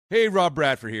Hey, Rob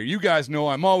Bradford here. You guys know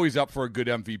I'm always up for a good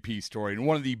MVP story, and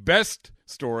one of the best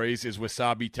stories is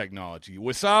Wasabi Technology.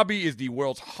 Wasabi is the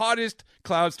world's hottest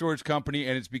cloud storage company,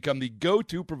 and it's become the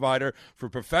go-to provider for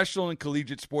professional and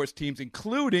collegiate sports teams,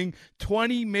 including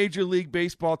 20 Major League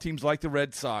Baseball teams like the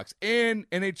Red Sox and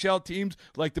NHL teams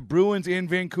like the Bruins and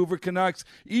Vancouver Canucks.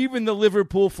 Even the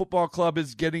Liverpool Football Club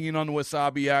is getting in on the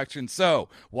Wasabi action. So,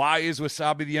 why is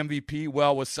Wasabi the MVP?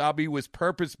 Well, Wasabi was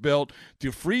purpose-built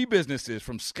to free businesses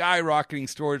from skyrocketing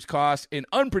storage costs and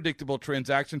unpredictable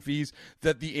transaction fees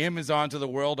that the Amazons of the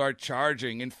world are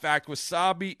charging. In fact,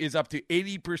 Wasabi is up to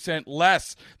 80%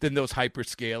 less than those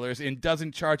hyperscalers and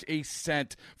doesn't charge a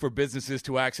cent for businesses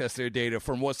to access their data.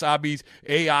 From Wasabi's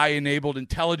AI-enabled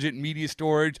intelligent media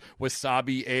storage,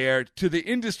 Wasabi Air, to the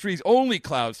industry's only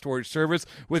cloud storage service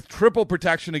with triple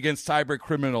protection against cyber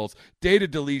criminals, data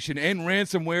deletion, and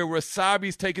ransomware,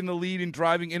 Wasabi's taken the lead in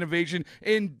driving innovation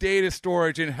in data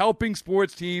storage and helping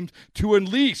sports teams to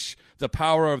unleash the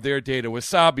power of their data.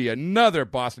 Wasabi, another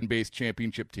Boston-based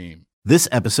championship team. This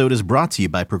episode is brought to you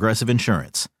by Progressive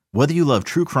Insurance. Whether you love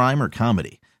true crime or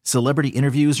comedy, celebrity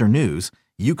interviews or news,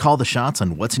 you call the shots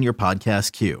on what's in your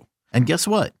podcast queue. And guess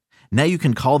what? Now you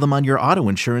can call them on your auto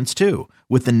insurance too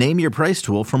with the Name Your Price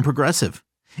tool from Progressive.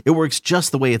 It works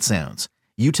just the way it sounds.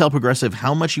 You tell Progressive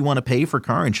how much you want to pay for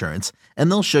car insurance, and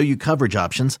they'll show you coverage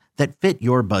options that fit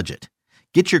your budget.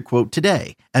 Get your quote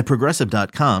today at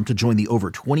Progressive.com to join the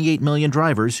over 28 million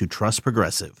drivers who trust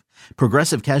Progressive.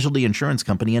 Progressive Casualty Insurance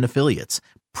Company and Affiliates.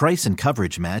 Price and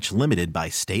coverage match limited by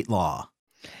state law.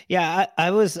 Yeah,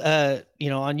 I was, on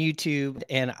YouTube,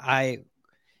 and I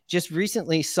just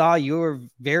recently saw your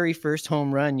very first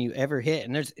home run you ever hit.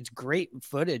 And it's great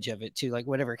footage of it too, like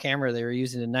whatever camera they were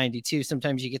using in 92.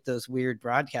 Sometimes you get those weird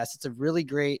broadcasts. It's a really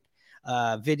great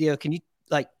video. Can you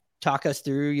talk us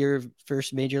through your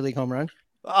first major league home run?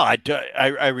 Oh,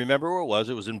 I remember where it was.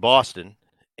 It was in Boston,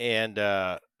 and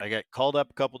I got called up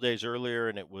a couple days earlier,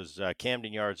 and it was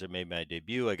Camden Yards. I made my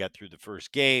debut. I got through the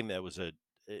first game. That was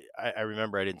I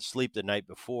remember I didn't sleep the night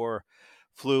before,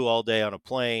 flew all day on a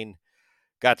plane,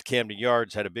 got to Camden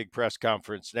Yards, had a big press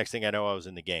conference. Next thing I know, I was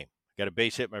in the game. Got a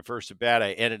base hit my first at bat.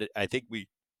 I think we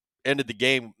ended the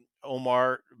game.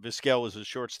 Omar Vizquel was the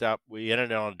shortstop. We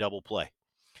ended it on a double play.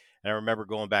 And I remember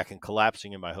going back and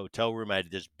collapsing in my hotel room. I had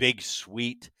this big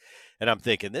suite, and I'm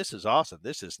thinking, this is awesome.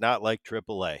 This is not like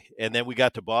AAA. And then we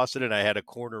got to Boston, and I had a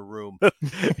corner room.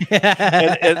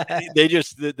 and they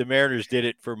just, the Mariners did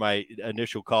it for my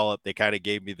initial call-up. They kind of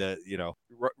gave me the,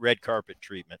 red carpet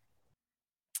treatment.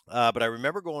 But I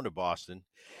remember going to Boston,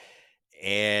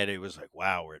 and it was like,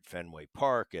 wow, we're at Fenway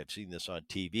Park. I've seen this on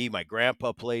TV. My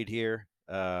grandpa played here.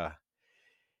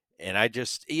 And I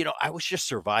just, I was just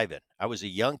surviving. I was a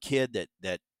young kid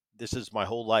that this is my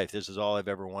whole life. This is all I've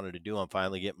ever wanted to do. I'm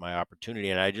finally getting my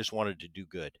opportunity, and I just wanted to do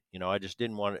good. I just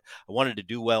didn't want it. I wanted to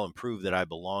do well and prove that I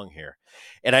belong here.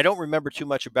 And I don't remember too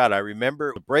much about it. I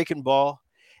remember the breaking ball,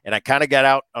 and I kind of got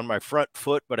out on my front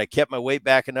foot, but I kept my weight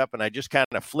backing up, and I just kind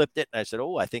of flipped it. And I said,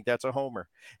 oh, I think that's a homer.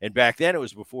 And back then it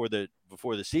was before the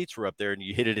seats were up there, and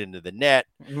you hit it into the net.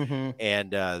 Mm-hmm.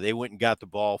 And they went and got the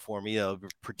ball for me.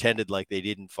 Pretended like they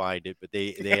didn't find it, but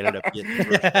they ended up getting the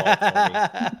first ball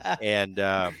for me.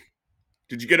 And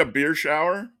did you get a beer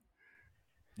shower?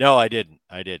 No, I didn't.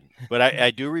 But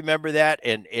I do remember that.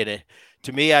 And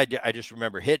to me, I just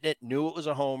remember hitting it, knew it was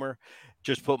a homer,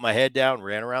 just put my head down,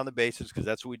 ran around the bases, because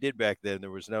that's what we did back then.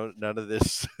 There was none of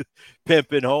this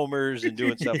pimping homers and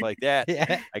doing stuff like that.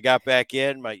 Yeah. I got back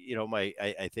in.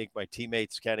 I think my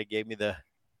teammates kind of gave me the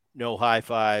no high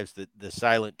fives, the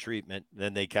silent treatment.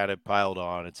 Then they kind of piled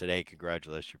on and said, hey,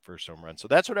 congratulations, your first home run. So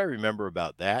that's what I remember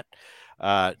about that.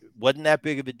 Wasn't that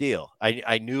big of a deal.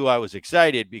 I knew I was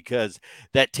excited because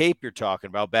that tape you're talking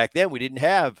about, back then we didn't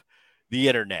have the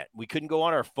internet. We couldn't go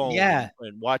on our phone and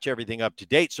watch everything up to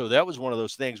date. So that was one of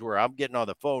those things where I'm getting on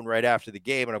the phone right after the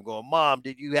game, and I'm going, Mom,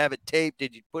 did you have it taped?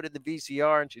 Did you put it in the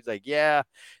VCR? And she's like, yeah.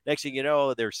 Next thing you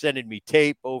know, they're sending me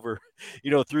tape over,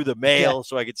 through the mail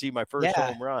so I could see my first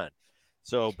home run.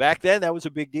 So back then that was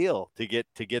a big deal to get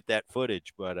that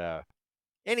footage. But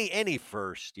any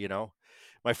first,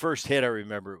 my first hit, I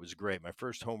remember it was great. My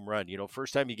first home run,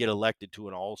 first time you get elected to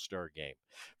an all-star game,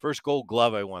 first Gold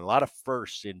Glove I won. A lot of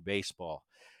firsts in baseball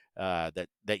that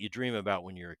you dream about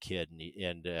when you're a kid.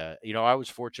 And I was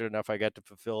fortunate enough. I got to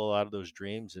fulfill a lot of those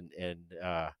dreams and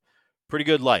pretty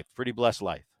good life, pretty blessed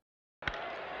life.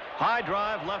 High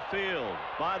drive left field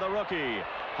by the rookie,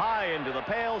 high into the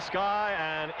pale sky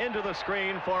and into the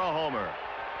screen for a homer.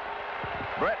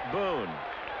 Bret Boone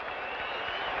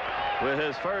with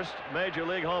his first major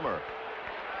league homer.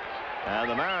 And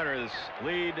the Mariners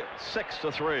lead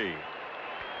 6-3.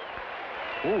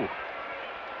 Ooh.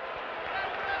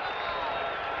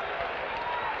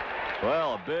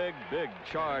 Well, a big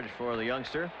charge for the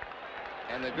youngster.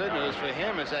 And the good news for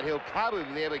him is that he'll probably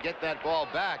be able to get that ball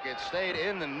back. It stayed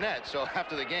in the net, so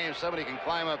after the game, somebody can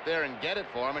climb up there and get it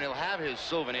for him, and he'll have his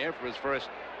souvenir for his first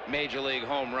major league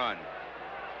home run.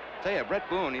 Tell you, Bret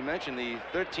Boone, he mentioned the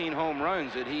 13 home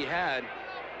runs that he had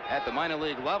at the minor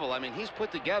league level. I mean, he's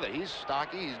put together. He's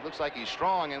stocky. He looks like he's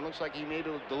strong, and looks like he may be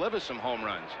able to deliver some home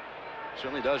runs.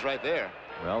 Certainly does right there.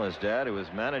 Well, his dad, who was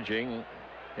managing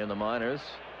in the minors,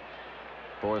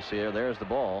 Forcier, there's the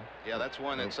ball. Yeah, that's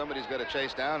one that somebody's got to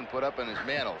chase down and put up in his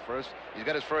mantle. First, he's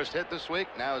got his first hit this week.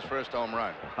 Now his first home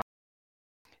run.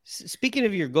 Speaking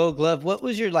of your Gold Glove, what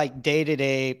was your like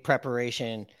day-to-day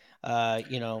preparation?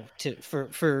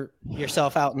 For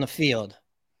yourself out in the field.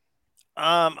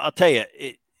 I'll tell you,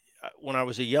 when I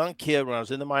was a young kid, when I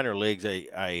was in the minor leagues,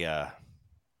 I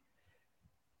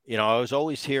was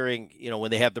always hearing, when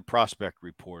they have the prospect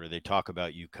reporter, they talk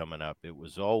about you coming up. It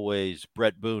was always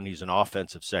Bret Boone. He's an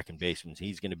offensive second baseman.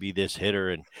 He's going to be this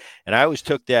hitter. And I always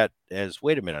took that as,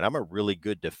 wait a minute, I'm a really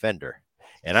good defender.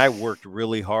 And I worked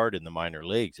really hard in the minor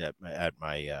leagues at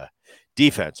my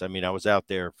defense. I mean, I was out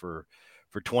there for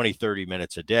 20, 30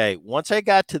 minutes a day. Once I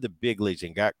got to the big leagues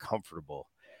and got comfortable,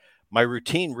 my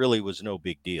routine really was no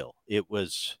big deal. It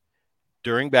was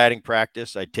during batting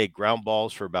practice, I'd take ground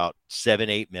balls for about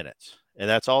 7-8 minutes, and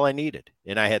that's all I needed.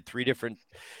 And I had three different,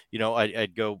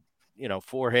 I'd go,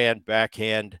 forehand,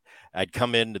 backhand. I'd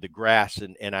come into the grass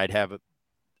and I'd have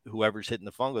whoever's hitting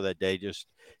the fungo that day just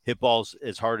hit balls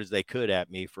as hard as they could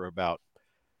at me for about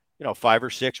 5 or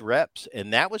 6 reps.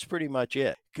 And that was pretty much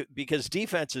it. Because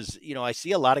defense is, I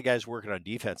see a lot of guys working on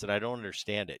defense and I don't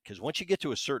understand it. Because once you get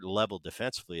to a certain level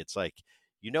defensively, it's like,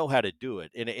 you know how to do it.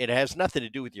 And it has nothing to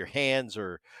do with your hands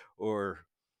or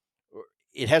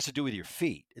it has to do with your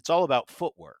feet. It's all about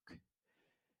footwork.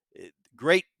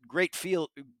 Great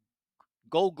field,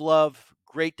 Gold Glove,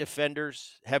 great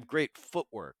defenders have great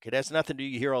footwork. It has nothing to do,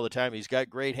 you hear all the time, he's got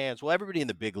great hands. Well, everybody in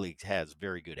the big leagues has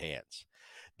very good hands.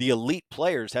 The elite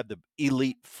players have the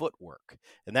elite footwork,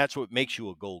 and that's what makes you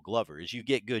a Gold Glover. Is you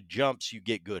get good jumps, you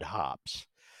get good hops.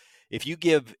 If you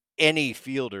give any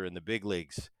fielder in the big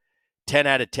leagues 10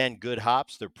 out of 10 good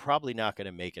hops, they're probably not going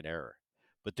to make an error.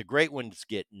 But the great ones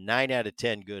get 9 out of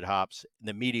 10 good hops, and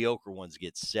the mediocre ones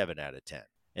get 7 out of 10.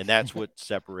 And that's what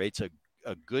separates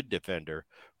a good defender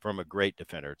from a great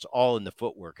defender. It's all in the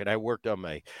footwork, and I worked on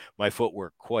my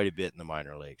footwork quite a bit in the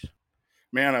minor leagues.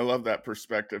 Man, I love that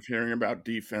perspective, hearing about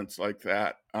defense like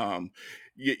that.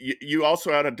 You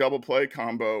also had a double play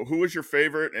combo. Who was your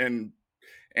favorite and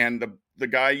the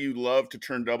guy you love to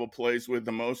turn double plays with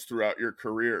the most throughout your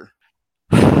career?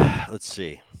 Let's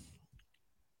see.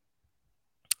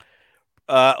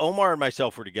 Omar and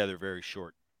myself were together very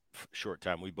short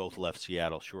time. We both left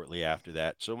Seattle shortly after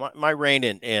that. So my reign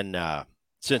in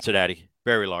Cincinnati,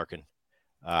 Barry Larkin,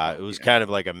 it was kind of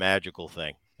like a magical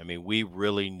thing. I mean, we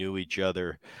really knew each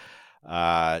other,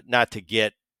 not to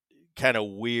get kind of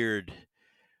weird,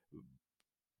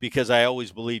 because I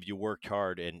always believed you worked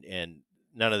hard and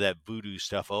none of that voodoo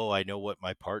stuff. Oh, I know what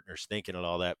my partner's thinking and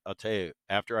all that. I'll tell you,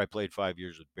 after I played 5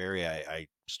 years with Barry, I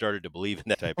started to believe in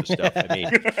that type of stuff. I mean,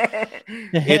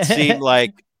 it seemed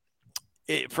like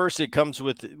first it comes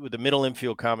with the middle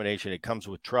infield combination. It comes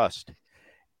with trust.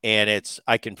 And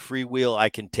I can freewheel, I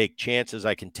can take chances,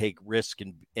 I can take risks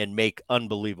and make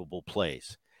unbelievable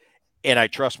plays. And I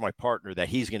trust my partner that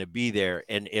he's going to be there.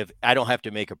 And if I don't have to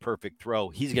make a perfect throw,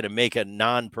 he's going to make a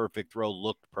non-perfect throw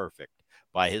look perfect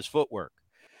by his footwork.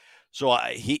 So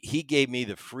he gave me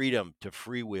the freedom to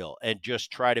freewheel and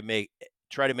just try to make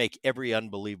every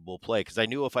unbelievable play. Because I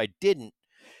knew if I didn't,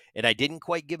 and I didn't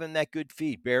quite give him that good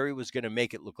feed, Barry was going to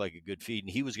make it look like a good feed,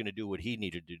 and he was going to do what he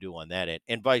needed to do on that end,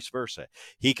 and vice versa.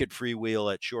 He could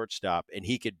freewheel at shortstop, and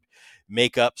he could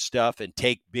make up stuff and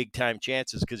take big-time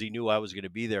chances because he knew I was going to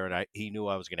be there, and he knew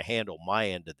I was going to handle my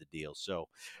end of the deal. So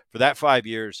for that 5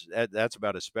 years, that's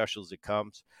about as special as it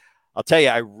comes. I'll tell you,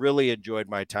 I really enjoyed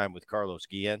my time with Carlos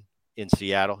Guillen in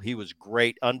Seattle. He was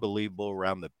great, unbelievable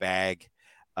around the bag.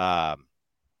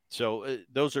 So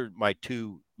those are my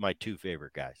two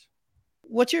favorite guys.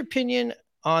 What's your opinion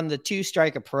on the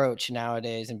 2-strike approach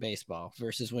nowadays in baseball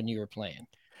versus when you were playing?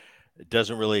 It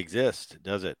doesn't really exist,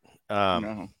 does it?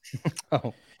 No.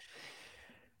 Oh.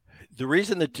 The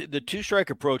reason the 2-strike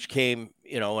approach came,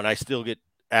 and I still get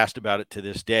asked about it to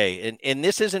this day, and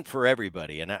this isn't for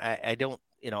everybody. And I don't,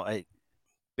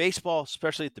 baseball,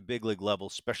 especially at the big league level,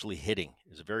 especially hitting,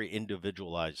 is a very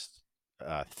individualized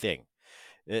thing.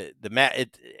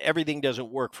 Everything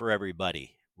doesn't work for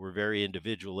everybody. We're very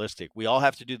individualistic. We all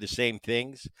have to do the same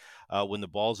things when the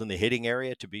ball's in the hitting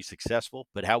area to be successful,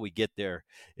 but how we get there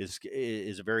is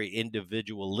a very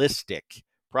individualistic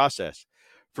process.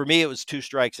 For me, it was 2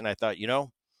 strikes, and I thought,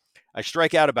 I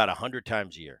strike out about 100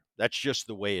 times a year. That's just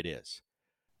the way it is.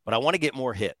 But I want to get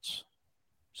more hits.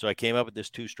 So I came up with this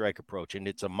 2-strike approach, and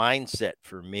it's a mindset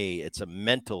for me. It's a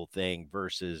mental thing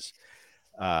versus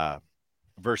a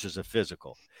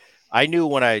physical. I knew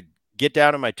when I get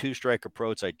down to my 2-strike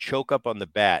approach, I choke up on the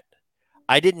bat.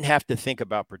 I didn't have to think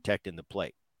about protecting the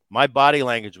plate. My body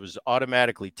language was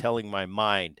automatically telling my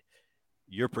mind,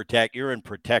 you're in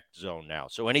protect zone now.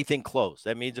 So anything close,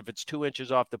 that means if it's 2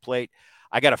 inches off the plate,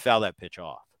 I got to foul that pitch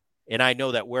off. And I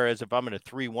know that, whereas if I'm in a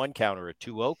 3-1 count or a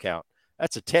 2-0 count,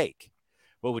 that's a take.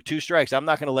 But with 2 strikes, I'm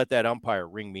not going to let that umpire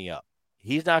ring me up.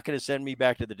 He's not going to send me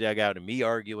back to the dugout and me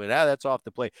arguing, that's off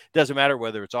the plate. Doesn't matter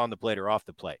whether it's on the plate or off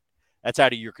the plate. That's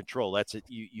out of your control. That's it.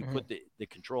 You put the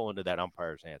control into that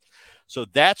umpire's hands. So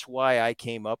that's why I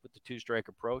came up with the 2-strike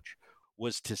approach,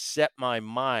 was to set my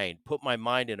mind, put my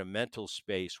mind in a mental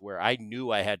space where I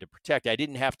knew I had to protect. I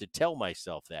didn't have to tell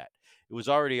myself that. It was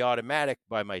already automatic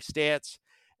by my stance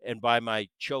and by my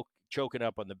choking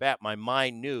up on the bat. My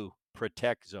mind knew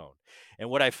protect zone. And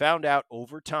what I found out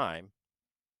over time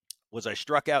was I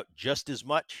struck out just as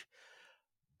much,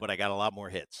 but I got a lot more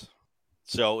hits.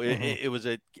 So it was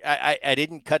I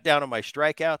didn't cut down on my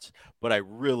strikeouts, but I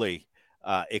really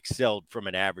excelled from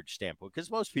an average standpoint, because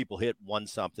most people hit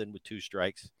 1-something with 2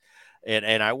 strikes.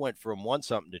 And I went from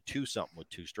 1-something to 2-something with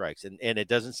 2 strikes. And it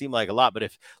doesn't seem like a lot,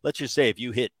 but let's just say if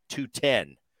you hit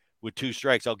 210 with 2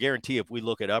 strikes, I'll guarantee if we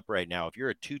look it up right now, if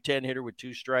you're a 210 hitter with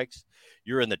 2 strikes,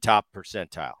 you're in the top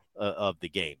percentile of the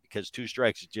game, because 2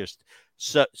 strikes is just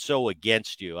so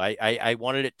against you. I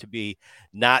wanted it to be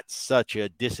not such a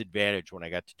disadvantage when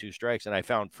I got to 2 strikes. And I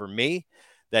found, for me,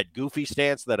 that goofy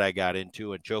stance that I got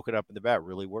into and choking up in the bat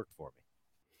really worked for me.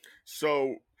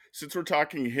 So since we're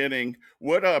talking hitting,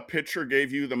 what pitcher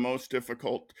gave you the most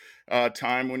difficult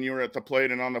time when you were at the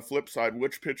plate? And on the flip side,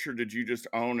 which pitcher did you just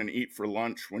own and eat for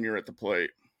lunch when you're at the plate?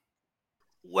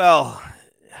 Well,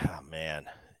 man,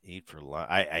 eat for lunch.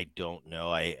 I don't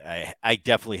know. I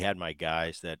definitely had my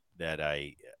guys that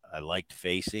I liked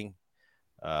facing.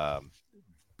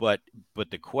 But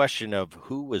the question of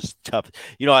who was tough,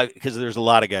 because there's a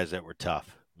lot of guys that were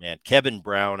tough, man. Kevin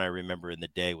Brown, I remember in the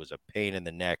day, was a pain in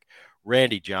the neck.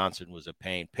 Randy Johnson was a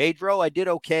pain. Pedro, I did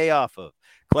okay off of.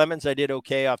 Clemens, I did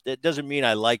okay off. That doesn't mean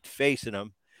I liked facing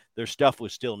them. Their stuff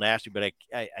was still nasty, but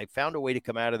I found a way to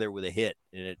come out of there with a hit,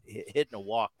 and it hit and a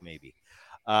walk maybe.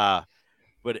 But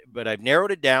I've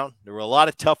narrowed it down. There were a lot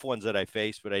of tough ones that I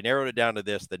faced, but I narrowed it down to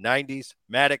this: the 90s,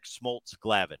 Maddox, Smoltz,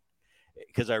 Glavine.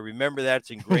 Because I remember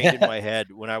that's ingrained in my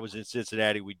head. When I was in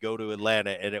Cincinnati, we'd go to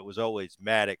Atlanta, and it was always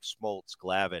Maddox, Smoltz,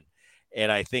 Glavine.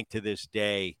 And I think to this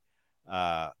day,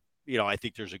 I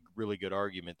think there's a really good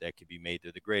argument that could be made.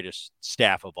 They're the greatest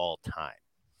staff of all time.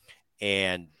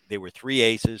 And they were 3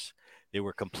 aces. They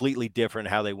were completely different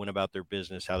how they went about their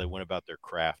business, how they went about their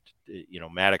craft.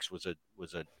 Maddox was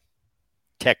a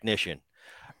technician.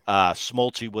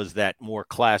 Smoltz was that more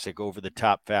classic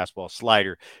over-the-top fastball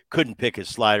slider. Couldn't pick his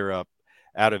slider up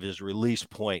out of his release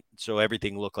point, so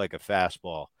everything looked like a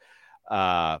fastball.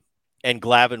 And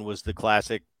Glavine was the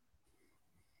classic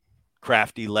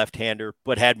crafty left-hander,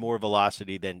 but had more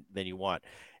velocity than you want.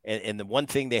 And the one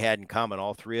thing they had in common,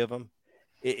 all 3 of them,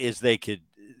 is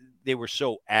they were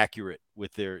so accurate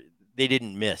with they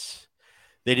didn't miss.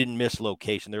 They didn't miss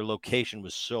location. Their location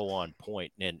was so on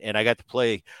point. And I got to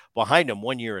play behind them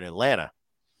 1 year in Atlanta,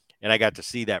 and I got to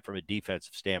see that from a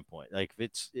defensive standpoint. Like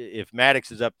if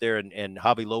Maddox is up there and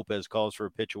Javi Lopez calls for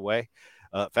a pitch away,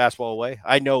 fastball away,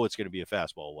 I know it's going to be a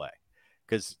fastball away,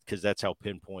 because that's how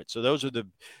pinpoint. So those are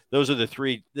the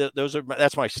 3.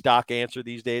 That's my stock answer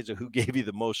these days of who gave you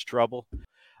the most trouble.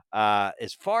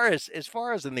 As far as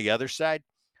on the other side,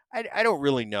 I don't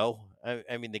really know.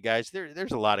 I mean, the guys,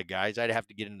 there's a lot of guys. I'd have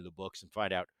to get into the books and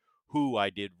find out who I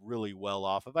did really well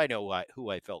off of. I know who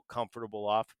I felt comfortable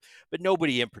off, but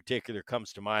nobody in particular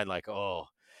comes to mind like,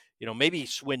 maybe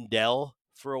Swindell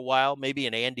for a while, maybe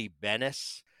an Andy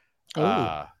Bennis.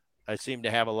 I seem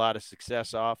to have a lot of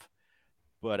success off.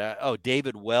 But,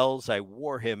 David Wells, I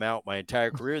wore him out my entire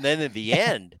career. And then at the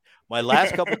end, my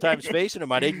last couple times facing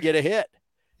him, I didn't get a hit.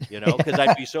 Because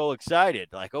I'd be so excited.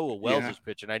 Like, Wells is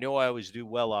pitching. I know I always do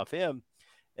well off him.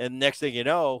 And next thing you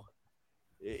know,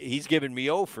 he's giving me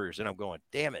offers. And I'm going,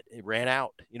 damn it, it ran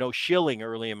out. Schilling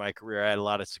early in my career, I had a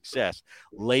lot of success.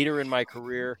 Later in my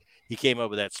career, he came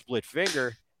up with that split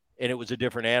finger, and it was a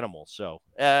different animal. So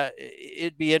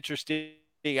it'd be interesting.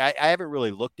 I haven't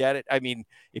really looked at it. I mean,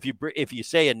 if you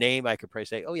say a name, I could probably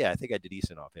say, oh, yeah, I think I did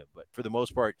decent off him. But for the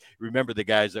most part, remember the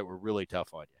guys that were really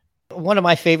tough on you. One of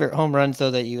my favorite home runs,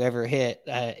 though, that you ever hit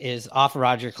is off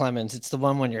Roger Clemens. It's the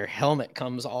one when your helmet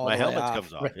comes all My the way helmet off.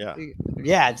 comes off, yeah.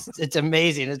 Yeah, it's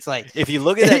amazing. It's like If you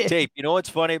look at that tape, you know what's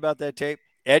funny about that tape?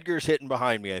 Edgar's hitting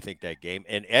behind me, I think, that game,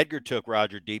 and Edgar took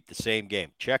Roger deep the same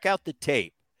game. Check out the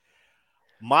tape.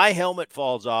 My helmet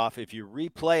falls off. If you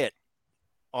replay it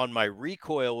on my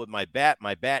recoil with my bat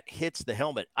hits the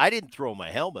helmet. I didn't throw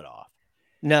my helmet off.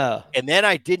 No. And then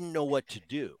I didn't know what to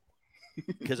do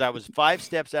because I was 5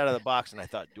 steps out of the box, and I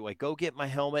thought, do I go get my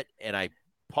helmet? And I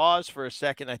paused for a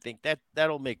second. I think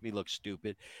that'll make me look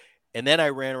stupid. And then I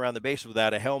ran around the base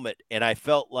without a helmet, and I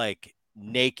felt like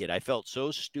naked. I felt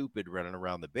so stupid running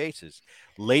around the bases.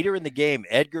 Later in the game,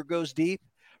 Edgar goes deep.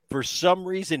 For some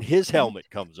reason, his helmet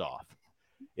comes off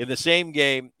in the same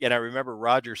game. And I remember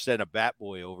Roger sent a bat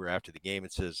boy over after the game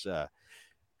and says,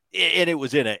 and it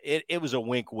was it was a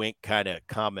wink kind of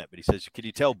comment, but he says, can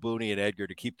you tell Boone and Edgar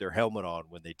to keep their helmet on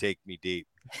when they take me deep?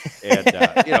 And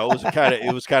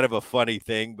it was kind of a funny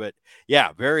thing, but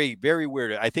yeah, very, very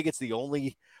weird. I think it's the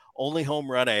only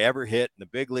home run I ever hit in the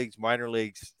big leagues, minor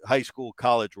leagues, high school,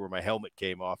 college, where my helmet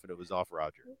came off, and it was off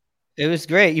Roger. It was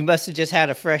great. You must have just had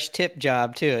a fresh tip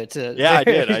job too. I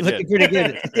did. Looking pretty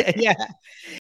good. Yeah.